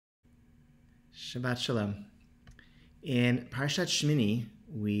Shabbat Shalom. In Parashat Shimini,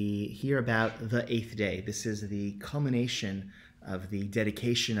 we hear about the eighth day. This is the culmination of the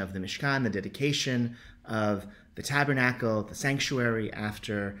dedication of the Mishkan, the dedication of the tabernacle, the sanctuary,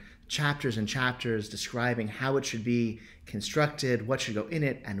 after chapters and chapters describing how it should be constructed, what should go in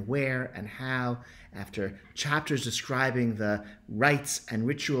it, and where and how, after chapters describing the rites and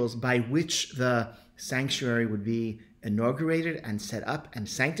rituals by which the sanctuary would be inaugurated and set up and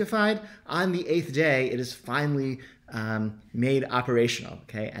sanctified. On the eighth day, it is finally made operational.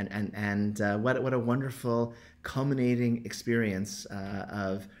 Okay, and what a wonderful culminating experience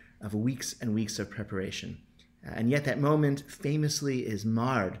of weeks and weeks of preparation. And yet that moment famously is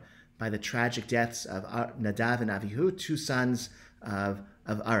marred by the tragic deaths of Nadav and Avihu, two sons of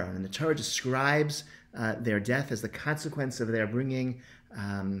Aaron. And the Torah describes their death as the consequence of their bringing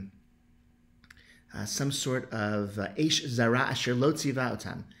some sort of Eish Zara Asher Lo Tziva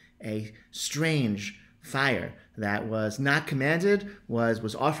Otam, a strange fire that was not commanded,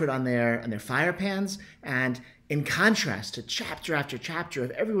 was offered on their fire pans, and in contrast to chapter after chapter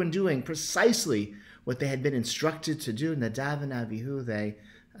of everyone doing precisely what they had been instructed to do, Nadav and Avihu,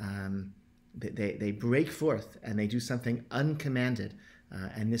 they break forth and they do something uncommanded,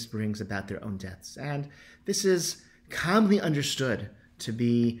 and this brings about their own deaths. And this is calmly understood to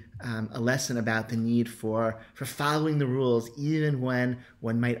be a lesson about the need for following the rules, even when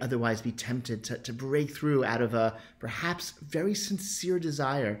one might otherwise be tempted to break through out of a perhaps very sincere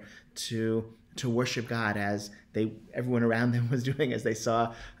desire to worship God, as everyone around them was doing, as they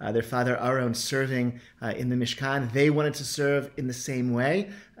saw their father Aaron serving in the Mishkan. They wanted to serve in the same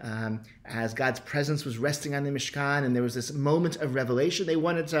way. As God's presence was resting on the Mishkan and there was this moment of revelation, they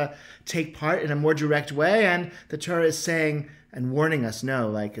wanted to take part in a more direct way. And the Torah is saying and warning us, no,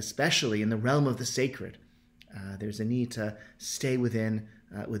 like especially in the realm of the sacred, there's a need to stay within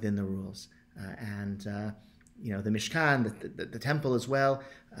the rules. The Mishkan, the temple as well,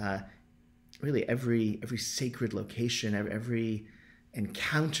 really every sacred location, every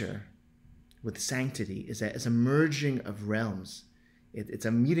encounter with sanctity is a merging of realms. It's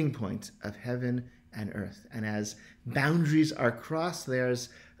a meeting point of heaven and earth. And as boundaries are crossed, there's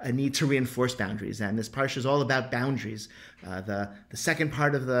a need to reinforce boundaries. And this parsha is all about boundaries. The second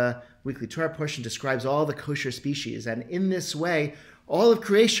part of the weekly Torah portion describes all the kosher species. And in this way, all of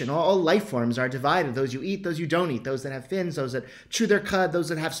creation, all life forms are divided. Those you eat, those you don't eat, those that have fins, those that chew their cud, those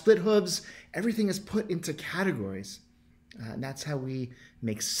that have split hooves. Everything is put into categories. And that's how we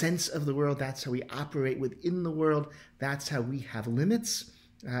make sense of the world. That's how we operate within the world. That's how we have limits.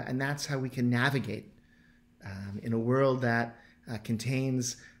 And that's how we can navigate in a world that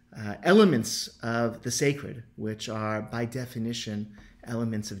contains elements of the sacred, which are by definition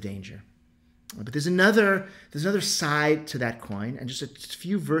elements of danger. But there's another side to that coin, and just a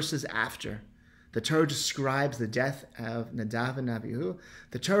few verses after the Torah describes the death of Nadav and Avihu,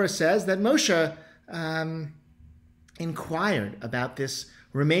 the Torah says that Moshe inquired about this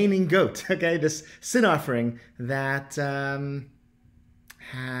remaining goat, okay, this sin offering that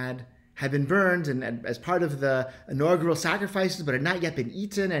had been burned and as part of the inaugural sacrifices, but had not yet been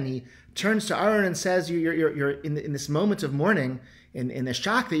eaten. And he turns to Aaron and says, "You're in this moment of mourning, in the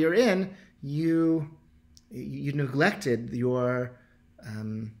shock that you're in, you neglected your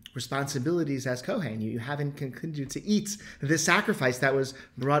responsibilities as Kohen. You haven't continued to eat this sacrifice that was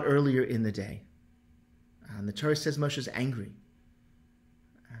brought earlier in the day." The Torah says Moshe's angry.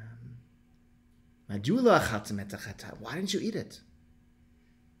 Why didn't you eat it?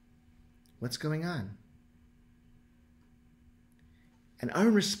 What's going on? And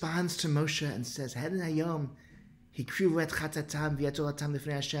Aaron responds to Moshe and says, Hedin hayom hikrivu et chatatam v'yatolatam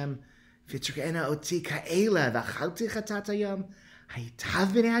lifnei Hashem v'tzurkena oti ka'ela v'achalti chatat hayom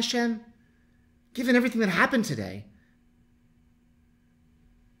hayitav b'nei Hashem. Given everything that happened today,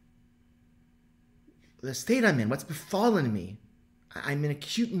 the state I'm in, what's befallen me, I'm in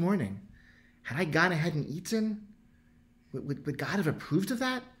acute mourning. Had I gone ahead and eaten, would God have approved of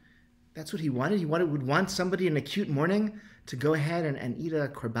that? That's what he wanted. He would want somebody in acute mourning to go ahead and eat a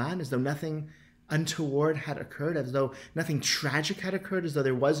korban as though nothing untoward had occurred, as though nothing tragic had occurred, as though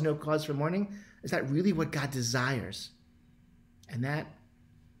there was no cause for mourning. Is that really what God desires? And that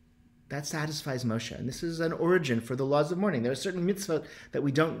satisfies Moshe. And this is an origin for the laws of mourning. There are certain mitzvot that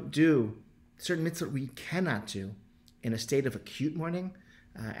we don't do, certain mitzvot we cannot do in a state of acute mourning.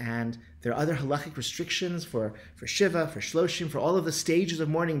 And there are other halachic restrictions for Shiva, for Shloshim, for all of the stages of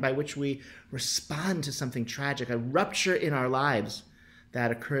mourning by which we respond to something tragic, a rupture in our lives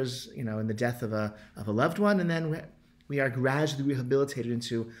that occurs, in the death of a loved one, and then we are gradually rehabilitated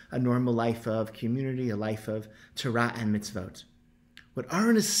into a normal life of community, a life of Torah and mitzvot. What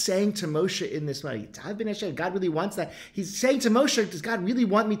Aaron is saying to Moshe in this moment, God really wants that. He's saying to Moshe, does God really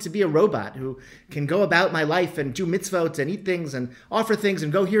want me to be a robot who can go about my life and do mitzvot and eat things and offer things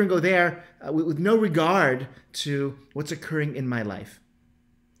and go here and go there with no regard to what's occurring in my life?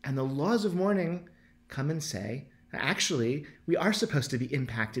 And the laws of mourning come and say, actually, we are supposed to be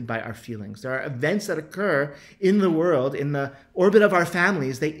impacted by our feelings. There are events that occur in the world, in the orbit of our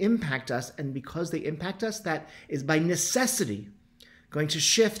families. They impact us, and because they impact us, that is by necessity going to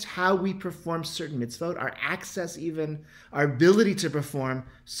shift how we perform certain mitzvot, our access even, our ability to perform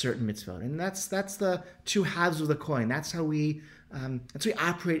certain mitzvot. And that's the two halves of the coin. That's how we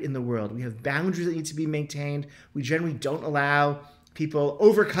operate in the world. We have boundaries that need to be maintained. We generally don't allow people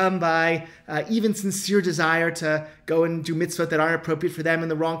overcome by even sincere desire to go and do mitzvot that aren't appropriate for them in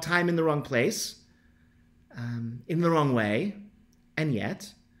the wrong time, in the wrong place, in the wrong way. And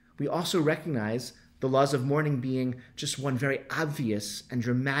yet, we also recognize the laws of mourning being just one very obvious and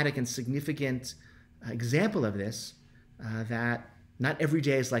dramatic and significant example of this, that not every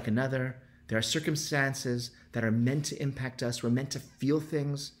day is like another. There are circumstances that are meant to impact us. We're meant to feel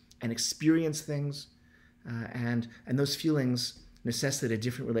things and experience things, and those feelings necessitate a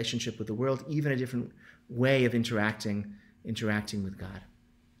different relationship with the world, even a different way of interacting with God.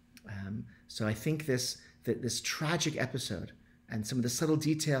 So I think this tragic episode and some of the subtle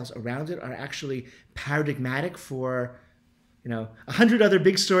details around it are actually paradigmatic for 100 other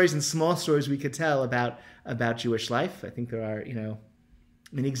big stories and small stories we could tell about Jewish life. I think there are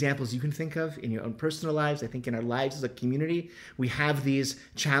many examples you can think of in your own personal lives. I think in our lives as a community, we have these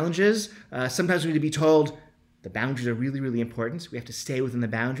challenges. Sometimes we need to be told the boundaries are really, really important. We have to stay within the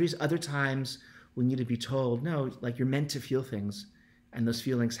boundaries. Other times we need to be told, no, like you're meant to feel things, and those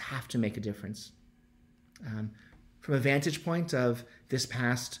feelings have to make a difference. From a vantage point of this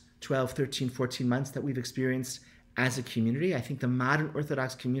past 12, 13, 14 months that we've experienced as a community, I think the modern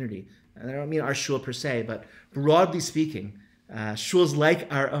Orthodox community, and I don't mean our shul per se, but broadly speaking, shuls like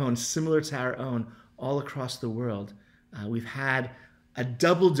our own, similar to our own, all across the world, we've had a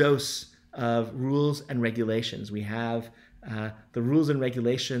double dose of rules and regulations. We have the rules and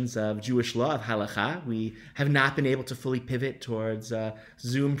regulations of Jewish law, of halakha. We have not been able to fully pivot towards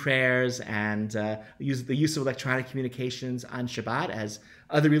Zoom prayers and the use of electronic communications on Shabbat, as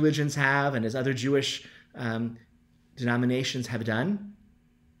other religions have and as other Jewish denominations have done,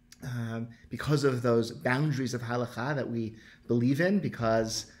 because of those boundaries of halakha that we believe in,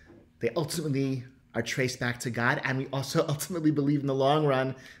 because they ultimately are traced back to God, and we also ultimately believe in the long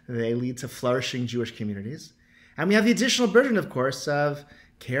run they lead to flourishing Jewish communities. And we have the additional burden, of course, of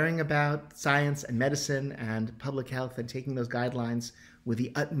caring about science and medicine and public health and taking those guidelines with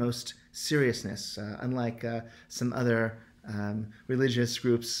the utmost seriousness, unlike some other religious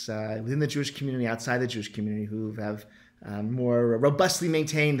groups within the Jewish community, outside the Jewish community, who have more robustly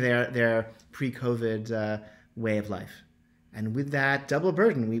maintained their pre-COVID way of life. And with that double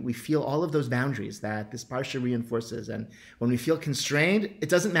burden, we feel all of those boundaries that this parsha reinforces. And when we feel constrained, it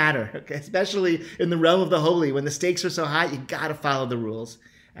doesn't matter, okay? Especially in the realm of the holy. When the stakes are so high, you got to follow the rules.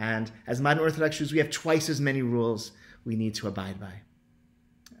 And as modern Orthodox Jews, we have twice as many rules we need to abide by.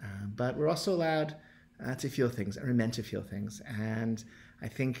 But we're also allowed to feel things, and we're meant to feel things. And I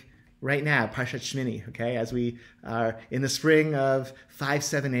think right now, Parshat Shimini, okay, as we are in the spring of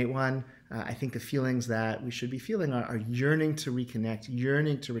 5781, I think the feelings that we should be feeling are yearning to reconnect,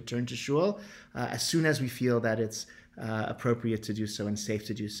 yearning to return to shul as soon as we feel that it's appropriate to do so and safe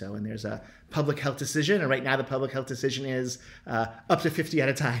to do so. And there's a public health decision, and right now the public health decision is up to 50 at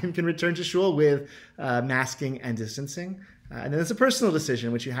a time can return to shul with masking and distancing. And then there's a personal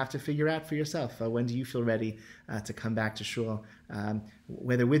decision, which you have to figure out for yourself. When do you feel ready to come back to shul,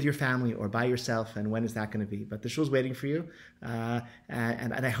 whether with your family or by yourself, and when is that going to be? But the shul's waiting for you,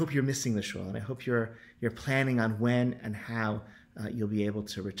 and I hope you're missing the shul, and I hope you're planning on when and how you'll be able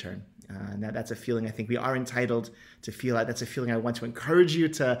to return. And that's a feeling I think we are entitled to feel. That's a feeling I want to encourage you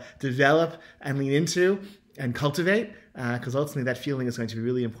to develop and lean into and cultivate, because ultimately that feeling is going to be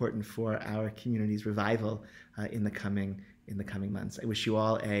really important for our community's revival in the coming months. I wish you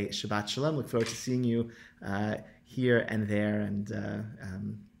all a Shabbat Shalom. Look forward to seeing you here and there and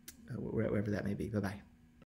wherever that may be. Bye-bye.